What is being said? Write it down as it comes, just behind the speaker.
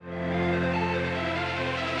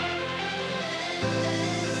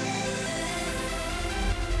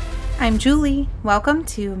I'm Julie. Welcome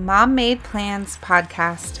to Mom Made Plans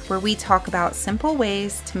podcast, where we talk about simple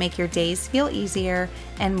ways to make your days feel easier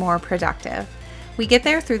and more productive. We get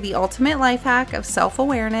there through the ultimate life hack of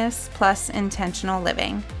self-awareness plus intentional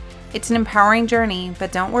living. It's an empowering journey,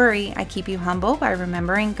 but don't worry, I keep you humble by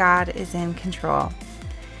remembering God is in control.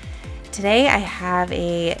 Today I have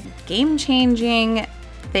a game-changing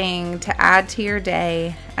thing to add to your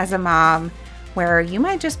day as a mom, where you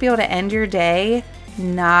might just be able to end your day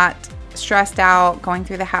not stressed out going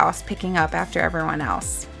through the house picking up after everyone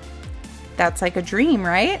else. That's like a dream,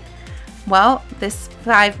 right? Well, this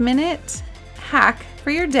 5-minute hack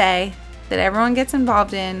for your day that everyone gets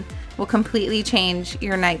involved in will completely change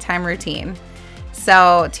your nighttime routine.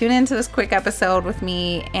 So tune into this quick episode with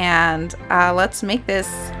me and let's make this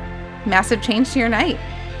massive change to your night.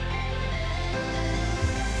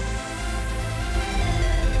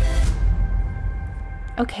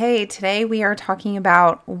 Okay, today we are talking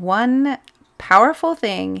about one powerful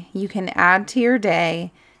thing you can add to your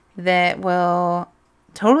day that will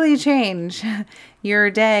totally change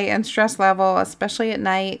your day and stress level, especially at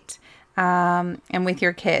night and with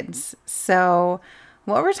your kids. So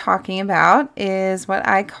what we're talking about is what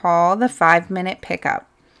I call the 5-minute pickup.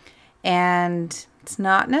 And it's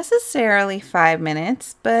not necessarily 5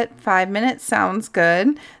 minutes, but 5 minutes sounds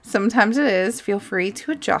good. Sometimes it is. Feel free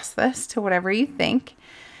to adjust this to whatever you think.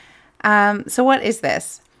 So what is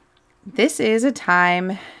this? This is a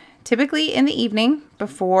time, typically in the evening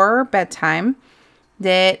before bedtime,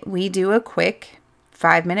 that we do a quick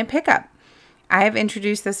 5-minute pickup. I have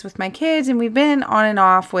introduced this with my kids, and we've been on and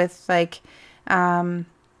off with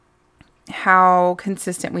how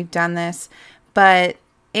consistent we've done this, but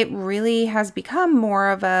it really has become more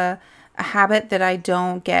of a habit that I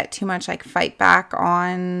don't get too much fight back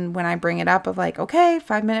on when I bring it up of okay,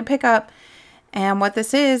 5-minute pickup. And what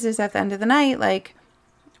this is at the end of the night,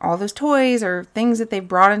 all those toys or things that they've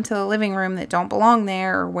brought into the living room that don't belong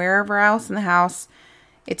there or wherever else in the house,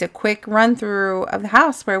 it's a quick run through of the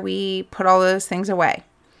house where we put all those things away.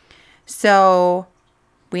 So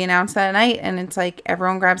we announce that at night, and it's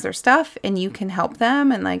everyone grabs their stuff and you can help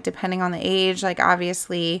them. And depending on the age,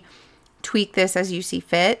 obviously tweak this as you see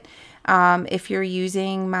fit. If you're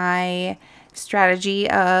using my strategy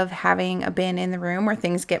of having a bin in the room where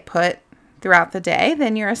things get put throughout the day,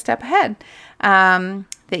 then you're a step ahead.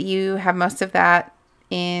 That you have most of that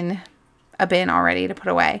in a bin already to put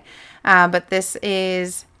away. But this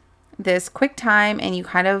is this quick time, and you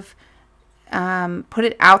kind of put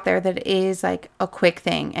it out there that it is a quick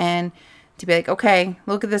thing. And to be okay,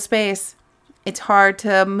 look at the space. It's hard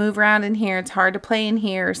to move around in here. It's hard to play in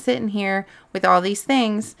here or sit in here with all these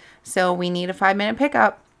things. So we need a 5-minute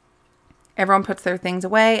pickup. Everyone puts their things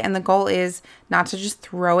away, and the goal is not to just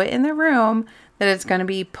throw it in the room, that it's going to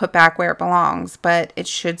be put back where it belongs, but it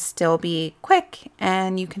should still be quick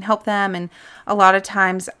and you can help them. And a lot of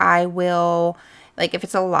times I will, if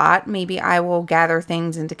it's a lot, maybe I will gather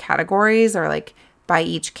things into categories or by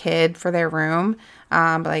each kid for their room.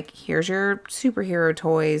 Here's your superhero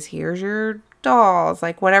toys, here's your dolls,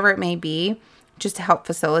 whatever it may be, just to help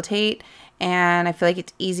facilitate. And I feel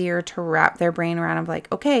it's easier to wrap their brain around of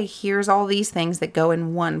okay, here's all these things that go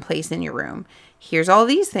in one place in your room. Here's all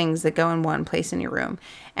these things that go in one place in your room.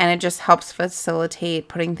 And it just helps facilitate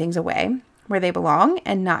putting things away where they belong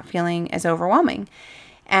and not feeling as overwhelming.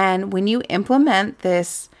 And when you implement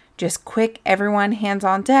this just quick, everyone hands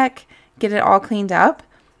on deck, get it all cleaned up,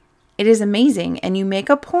 it is amazing. And you make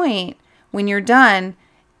a point when you're done,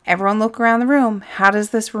 everyone look around the room. How does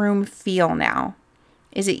this room feel now?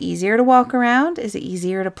 Is it easier to walk around? Is it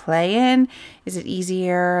easier to play in? Is it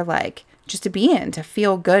easier just to be in, to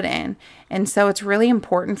feel good in? And so it's really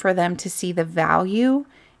important for them to see the value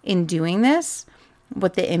in doing this,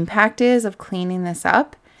 what the impact is of cleaning this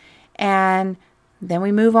up. And then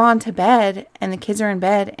we move on to bed, and the kids are in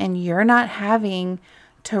bed, and you're not having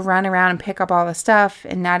to run around and pick up all the stuff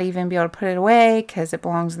and not even be able to put it away because it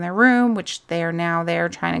belongs in their room, which they are now there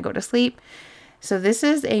trying to go to sleep. So this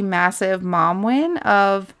is a massive mom win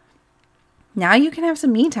of now you can have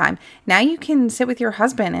some me time. Now you can sit with your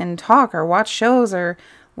husband and talk or watch shows or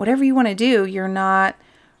whatever you want to do. You're not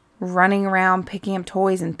running around picking up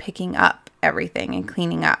toys and picking up everything and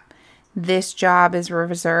cleaning up. This job is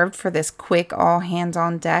reserved for this quick, all hands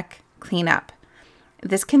on deck cleanup.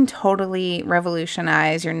 This can totally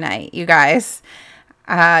revolutionize your night, you guys.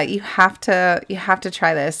 You have to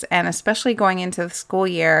try this, and especially going into the school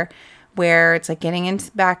year, where it's getting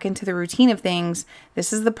back into the routine of things.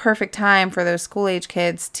 This is the perfect time for those school age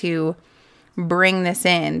kids to bring this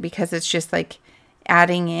in, because it's just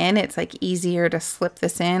adding in. It's easier to slip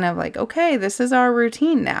this in of okay, this is our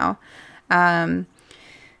routine now.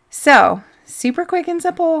 So, super quick and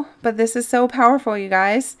simple, but this is so powerful, you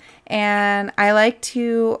guys. And I like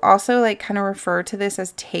to also like kind of refer to this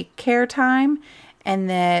as take care time, and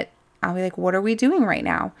that I'll be like, what are we doing right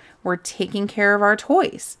now? We're taking care of our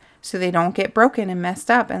toys so they don't get broken and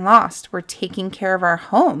messed up and lost. We're taking care of our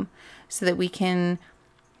home so that we can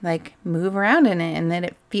like move around in it and that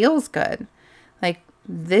it feels good. Like,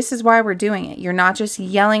 this is why we're doing it. You're not just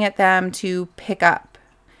yelling at them to pick up,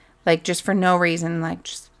 like just for no reason, like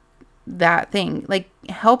just that thing, like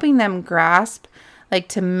helping them grasp, like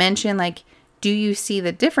to mention, like, do you see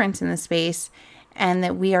the difference in the space, and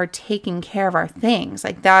that we are taking care of our things.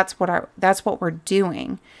 Like that's what we're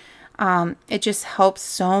doing. It just helps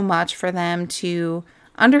so much for them to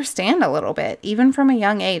understand a little bit, even from a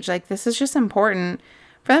young age. Like, this is just important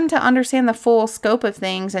for them to understand the full scope of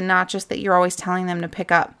things, and not just that you're always telling them to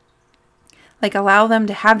pick up. Like, allow them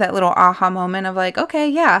to have that little aha moment of like, okay,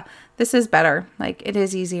 yeah, this is better. Like, it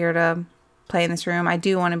is easier to play in this room. I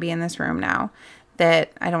do want to be in this room now,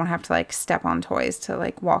 that I don't have to like step on toys to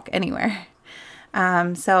like walk anywhere.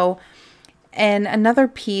 So, and another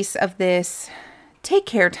piece of this take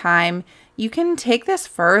care time, you can take this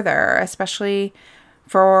further, especially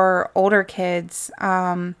for older kids,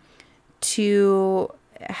 to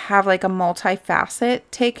have like a multifaceted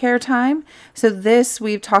take care time. So this,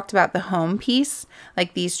 we've talked about the home piece,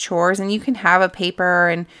 like these chores, and you can have a paper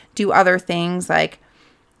and do other things. Like,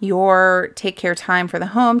 your take care time for the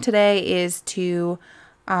home today is to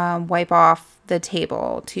wipe off the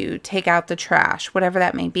table, to take out the trash, whatever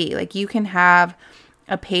that may be. Like, you can have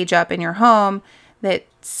a page up in your home that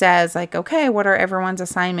says like, okay, what are everyone's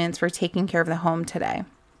assignments for taking care of the home today?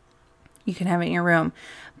 You can have it in your room.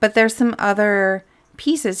 But there's some other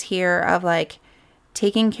pieces here of like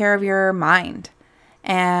taking care of your mind.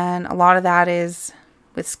 And a lot of that is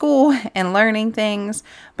with school and learning things,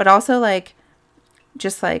 but also like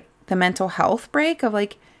just like the mental health break of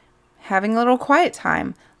like having a little quiet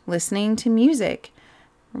time, listening to music,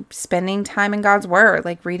 spending time in God's word,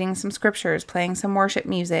 like reading some scriptures, playing some worship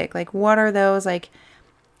music. Like, what are those like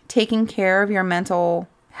taking care of your mental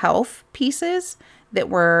health pieces that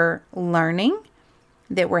we're learning,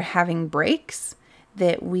 that we're having breaks,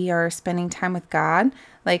 that we are spending time with God?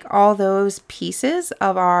 Like, all those pieces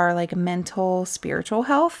of our like mental, spiritual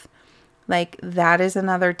health, like that is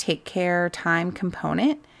another take care time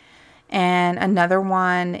component. And another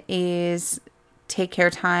one is take care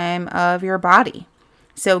time of your body.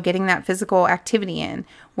 So getting that physical activity in,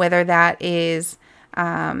 whether that is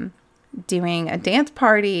doing a dance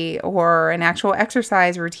party or an actual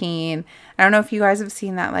exercise routine. I don't know if you guys have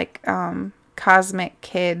seen that like Cosmic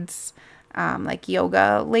Kids like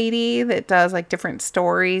yoga lady that does like different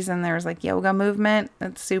stories, and there's like yoga movement.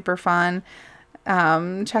 It's super fun.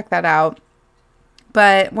 Check that out.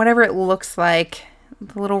 But whatever it looks like,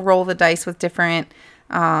 a little roll the dice with different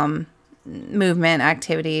movement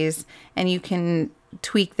activities, and you can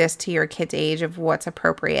tweak this to your kid's age of what's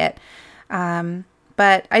appropriate.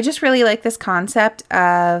 But I just really like this concept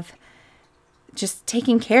of just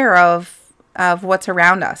taking care of what's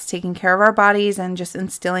around us, taking care of our bodies, and just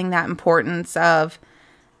instilling that importance of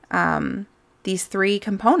these three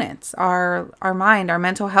components: our mind, our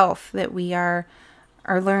mental health, that we are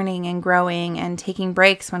learning and growing and taking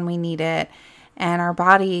breaks when we need it, and our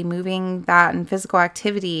body, moving that in physical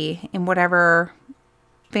activity in whatever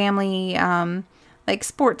family like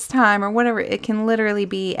sports time or whatever. It can literally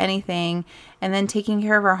be anything. And then taking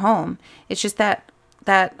care of our home. It's just that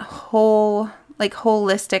whole like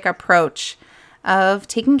holistic approach of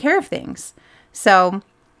taking care of things. So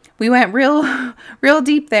we went real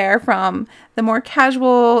deep there, from the more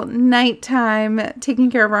casual nighttime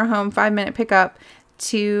taking care of our home 5-minute pickup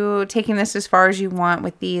to taking this as far as you want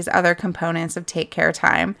with these other components of take care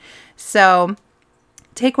time. So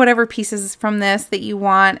take whatever pieces from this that you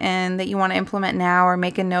want and that you want to implement now, or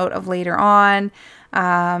make a note of later on.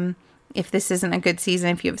 If this isn't a good season,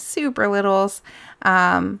 if you have super littles,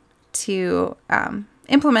 to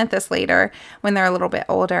implement this later when they're a little bit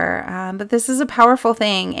older. But this is a powerful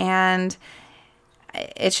thing, and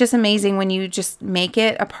it's just amazing when you just make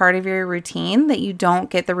it a part of your routine, that you don't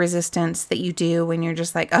get the resistance that you do when you're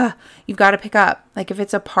just like, you've got to pick up. Like, if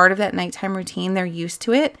it's a part of that nighttime routine, they're used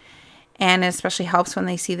to it. And it especially helps when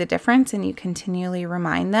they see the difference and you continually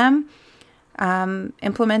remind them.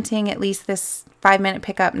 Implementing at least this 5-minute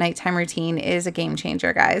pickup nighttime routine is a game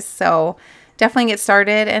changer, guys. So definitely get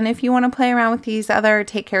started. And if you want to play around with these other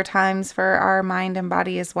take care times for our mind and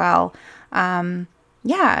body as well,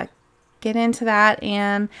 get into that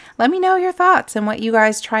and let me know your thoughts and what you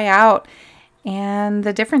guys try out. and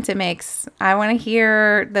the difference it makes. I want to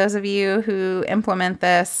hear those of you who implement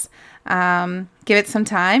this. Give it some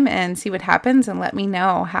time and see what happens, and let me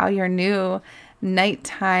know how your new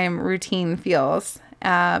nighttime routine feels.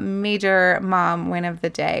 Major mom win of the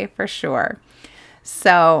day for sure.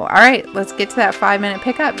 So, all right, let's get to that 5-minute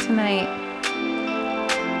pickup tonight.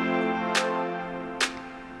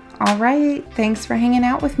 All right, thanks for hanging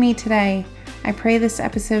out with me today. I pray this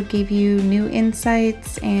episode gave you new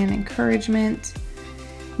insights and encouragement.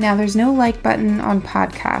 Now, there's no like button on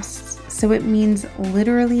podcasts, so it means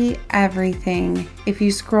literally everything if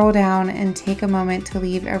you scroll down and take a moment to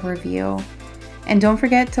leave a review. And don't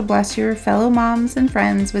forget to bless your fellow moms and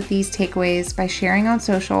friends with these takeaways by sharing on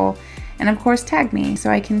social, and of course tag me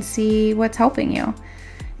so I can see what's helping you.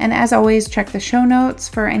 And as always, check the show notes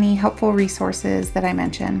for any helpful resources that I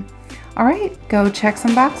mention. All right, go check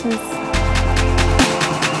some boxes.